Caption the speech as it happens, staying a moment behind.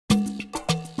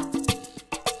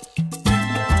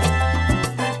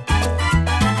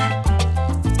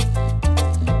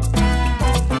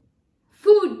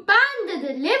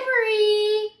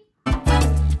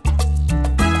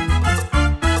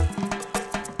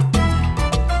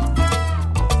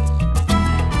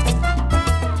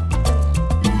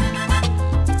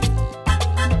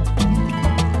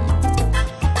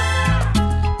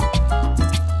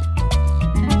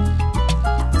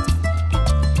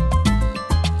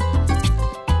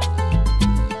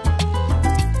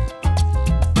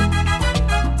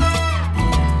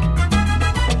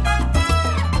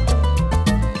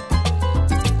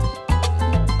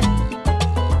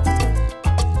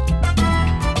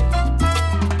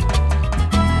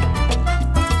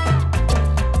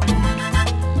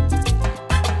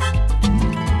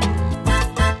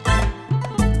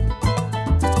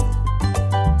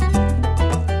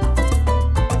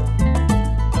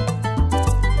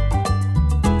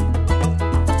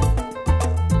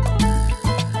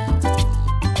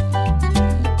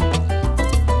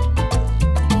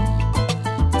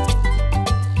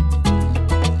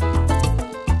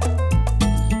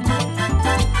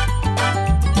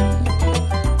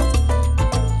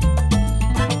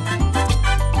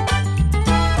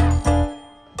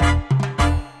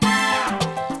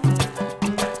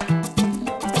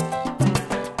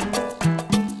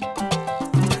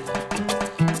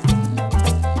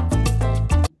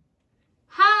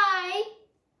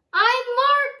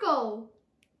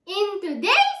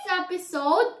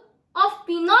episode of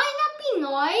Pinoy na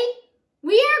Pinoy,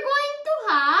 we are going to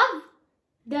have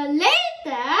the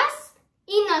latest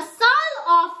inasal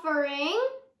offering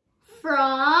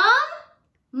from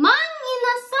Mang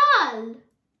Inasal.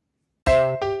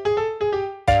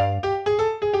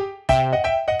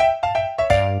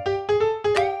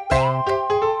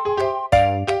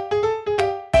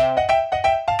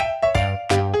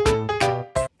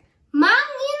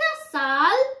 Mang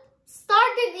Inasal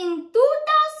started in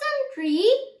 2003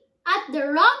 at the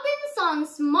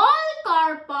Robinson's Mall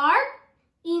Car Park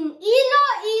in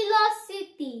Iloilo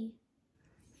City.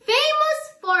 Famous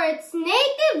for its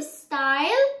native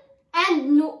style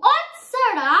and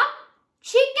Masarap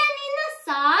Chicken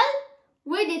Inasal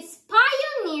with its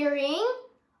pioneering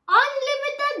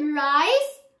unlimited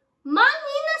rice, Mang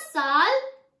Inasal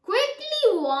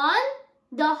quickly won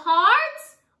the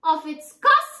hearts of its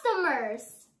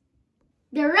customers.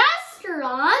 The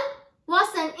restaurant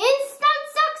was an instant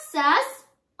success,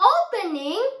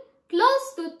 opening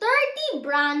close to 30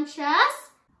 branches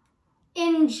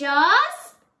in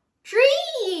just 3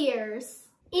 years.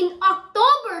 In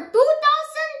October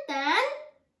 2010,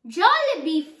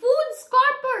 Jollibee Foods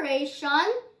Corporation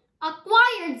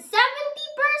acquired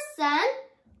 70%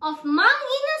 of Mang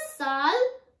Inasal,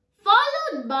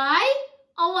 followed by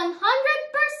a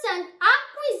 100%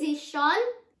 acquisition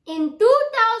in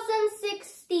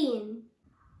 2016.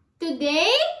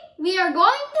 Today, we are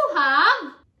going to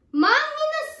have Mang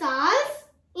Inasal's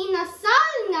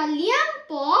Inasal na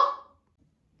Liempo,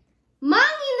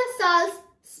 Mang Inasal's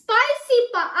Spicy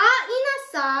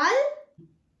Inasal,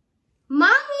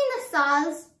 Mang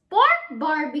Inasal's Pork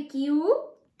Barbecue,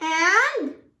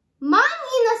 and Mang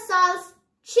Inasal's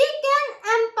Chicken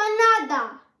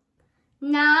Empanada.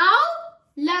 Now,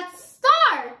 let's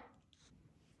start!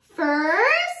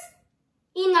 First,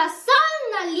 Inasal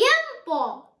na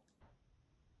Liempo.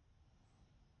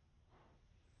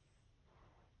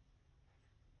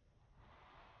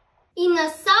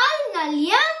 Inasal na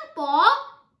Liempo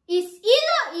is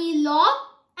Iloilo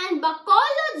and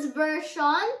Bacolod's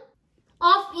version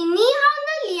of inihaw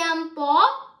na liempo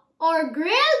or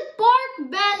grilled pork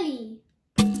belly.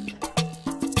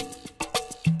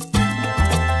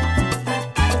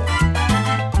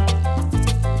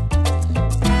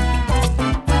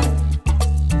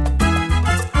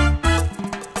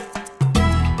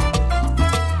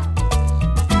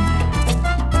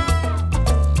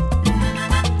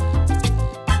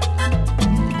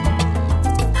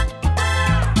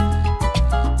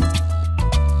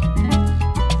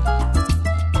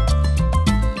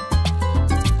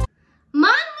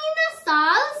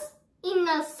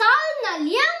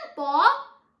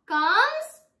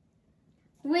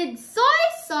 With soy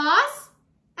sauce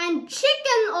and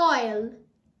chicken oil.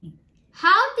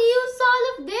 How to use all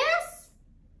of this?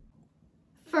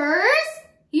 First,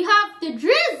 you have to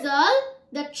drizzle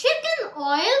the chicken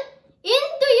oil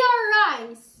into your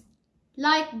rice,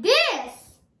 like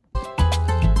this.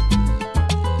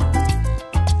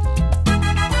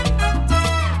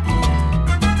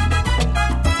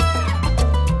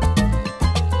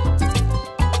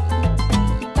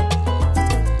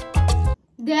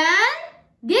 Then,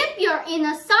 dip your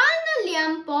Inasal na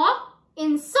Liempo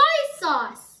in soy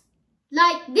sauce,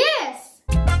 like this.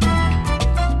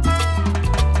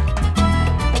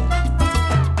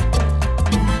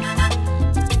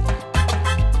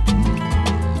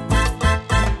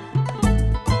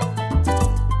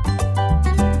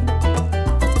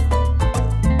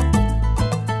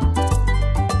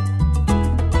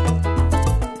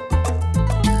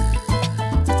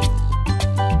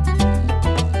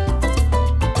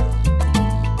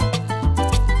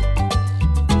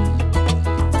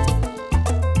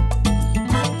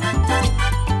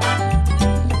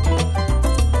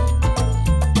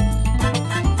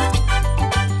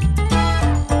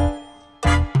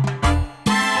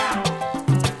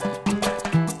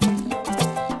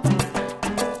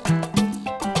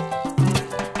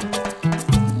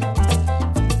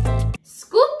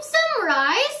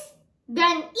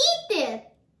 Then eat it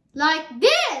like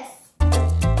this.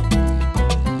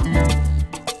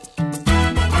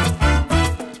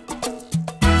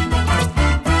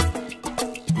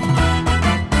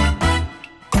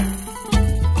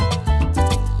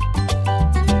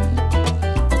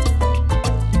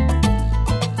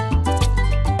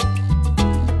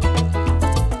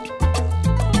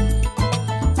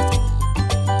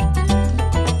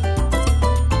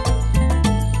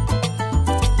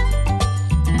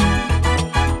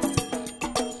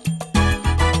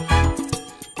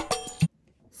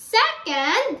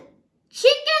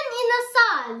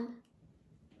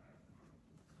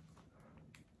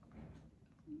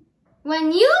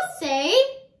 When you say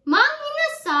mang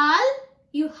inasal,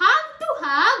 you have to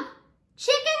have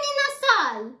chicken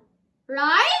inasal,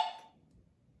 right?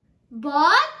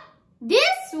 But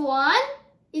this one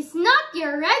is not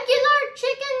your regular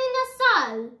chicken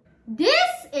inasal.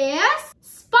 This is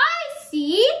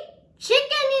spicy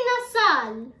chicken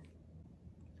inasal.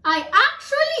 I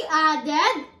actually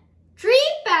added 3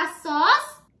 pesos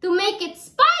to make it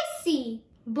spicy,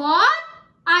 but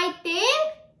I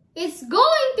think it's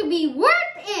going to be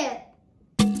worth it.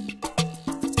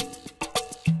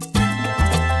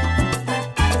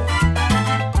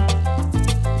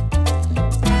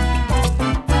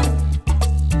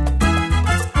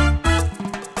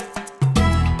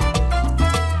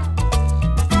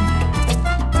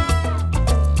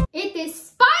 It is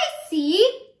spicy,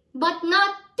 but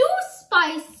not too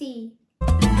spicy.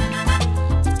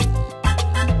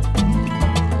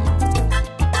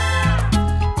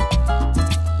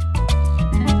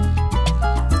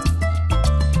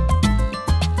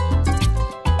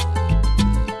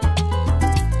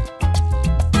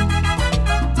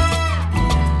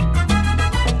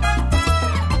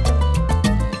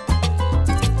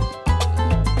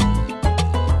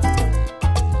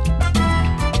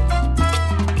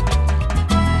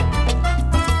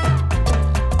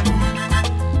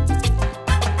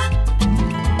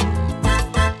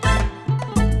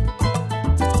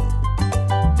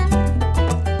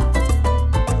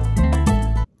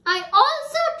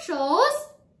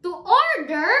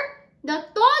 The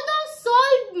todo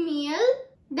sold meal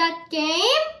that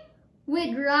came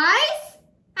with rice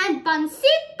and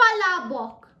pansit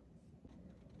palabok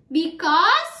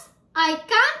because I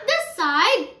can't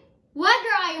decide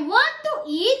whether I want to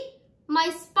eat my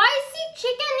spicy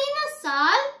chicken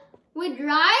inasal with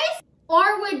rice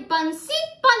or with pansit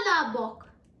palabok,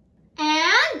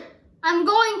 and I'm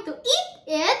going to eat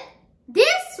it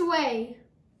this way: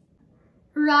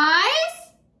 rice,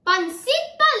 pansit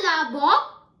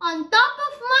palabok on top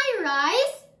of my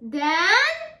rice, then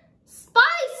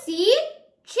spicy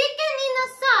chicken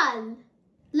inasal,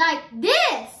 like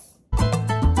this.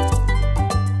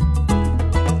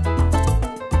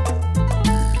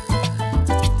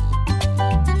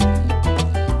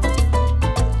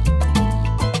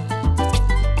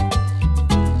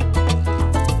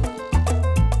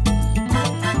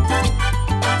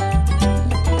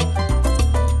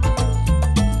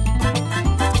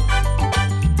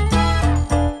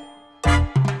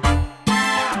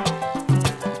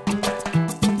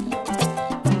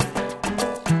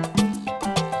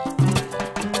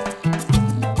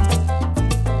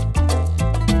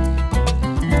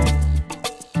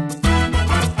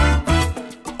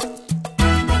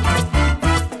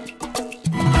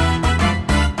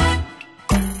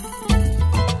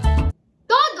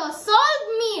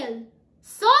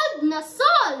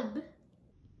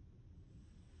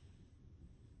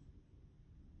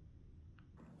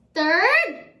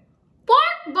 Third,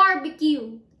 pork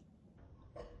barbecue.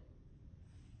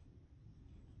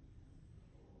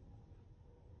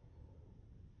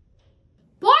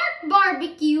 Pork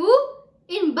barbecue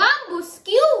in bamboo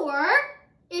skewer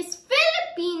is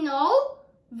Filipino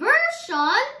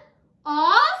version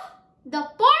of the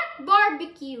pork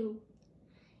barbecue.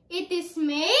 It is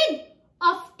made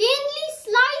of thinly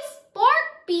sliced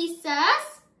pork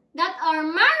pieces that are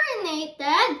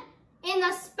marinated in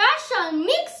a special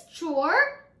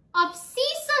mixture of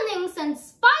seasonings and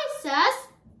spices,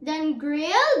 then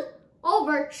grilled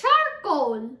over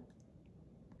charcoal.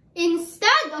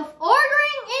 Instead of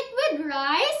ordering it with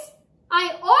rice, I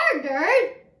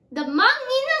ordered the mang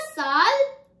inasal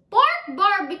pork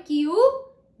barbecue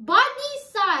body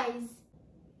size.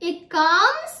 It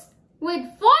comes with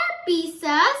 4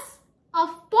 pieces of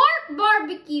pork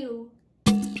barbecue.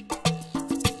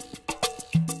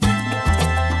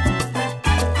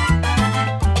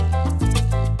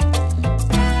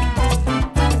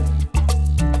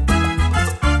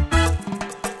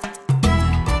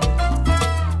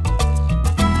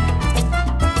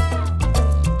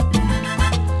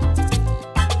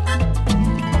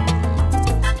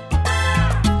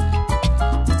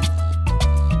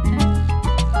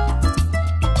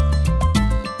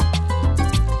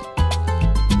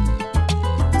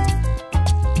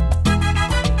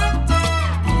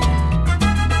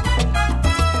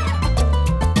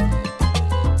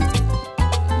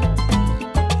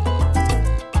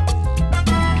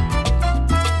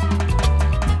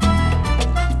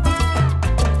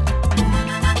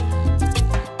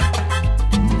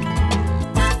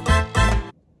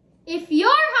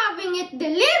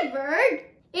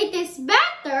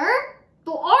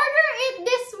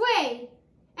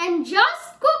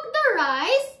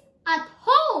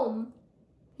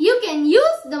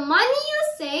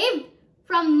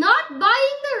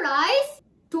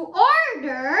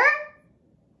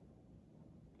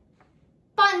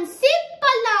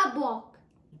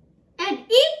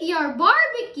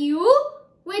 barbecue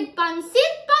with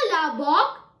pancit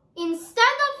palabok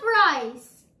instead of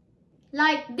rice.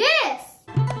 Like this.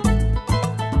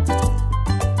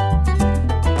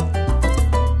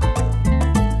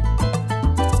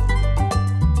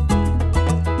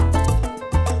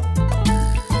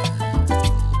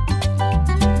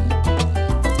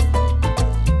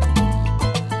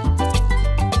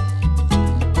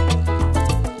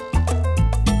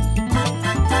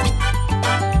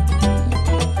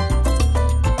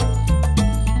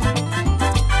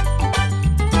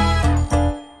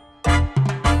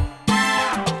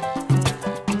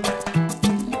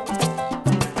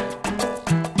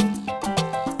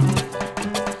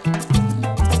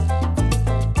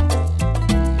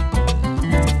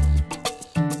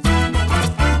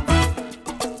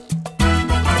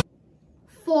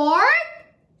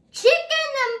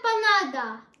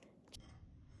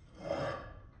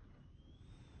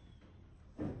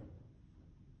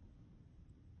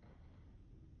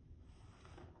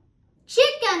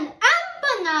 Chicken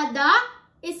empanada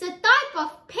is a type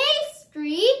of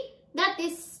pastry that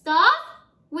is stuffed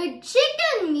with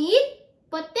chicken meat,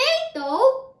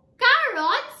 potato,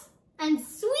 carrots, and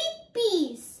sweet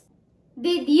peas.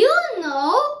 Did you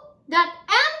know that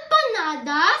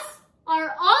empanadas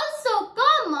are also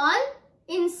common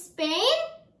in Spain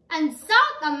and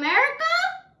South America?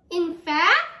 In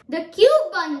fact, the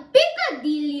Cuban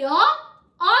picadillo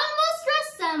almost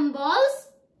resembles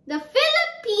the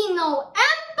Filipino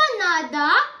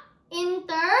empanada in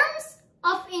terms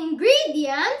of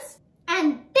ingredients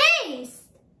and taste.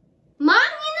 Mang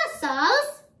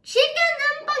Inasal's chicken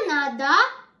empanada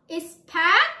is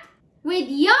packed with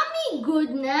yummy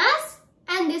goodness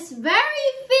and is very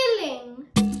filling.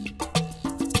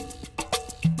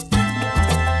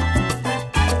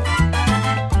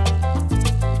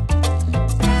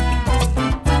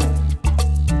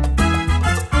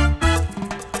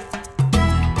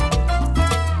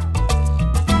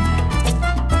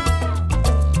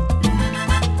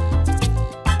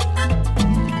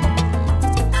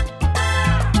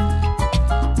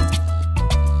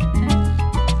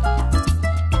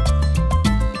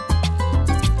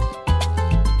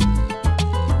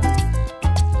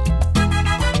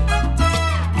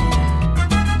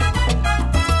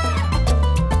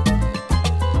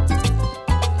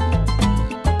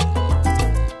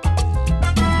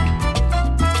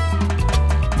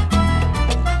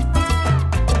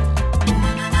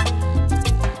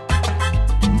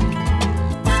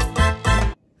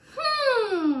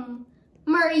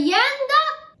 Merienda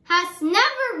has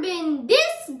never been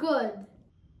this good.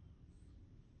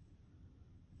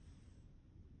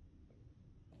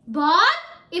 But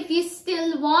if you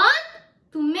still want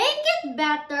to make it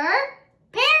better,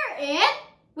 pair it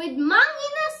with Mang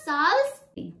Inasal's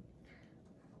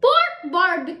pork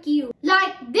barbecue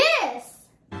like this.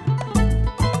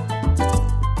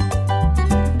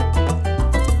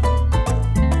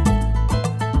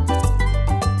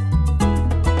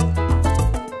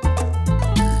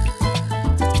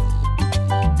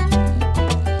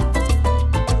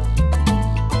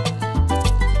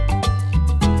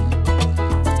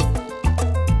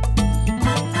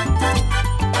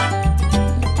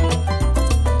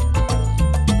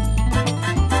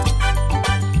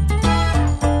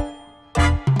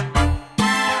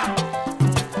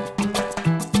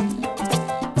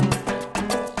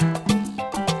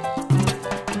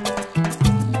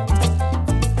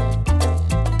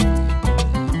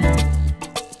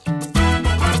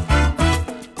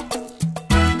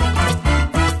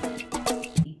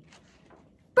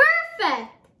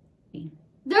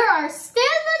 There are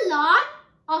still a lot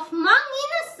of Mang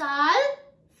Inasal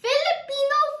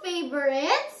Filipino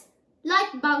favorites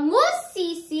like bangus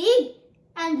sisig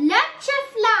and leche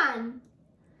flan.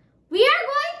 We are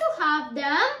going to have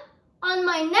them on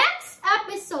my next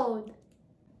episode.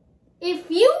 If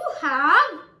you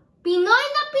have Pinoy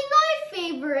na Pinoy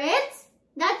favorites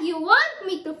that you want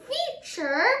me to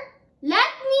feature,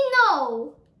 let me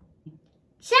know.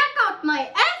 Check out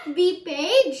my FB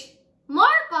page,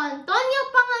 Marco Antonio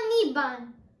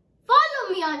Panganiban. Follow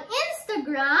me on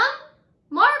Instagram,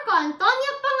 Marco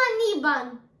Antonio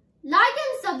Panganiban. Like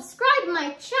and subscribe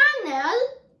my channel,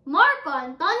 Marco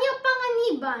Antonio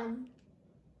Panganiban.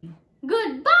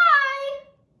 Goodbye!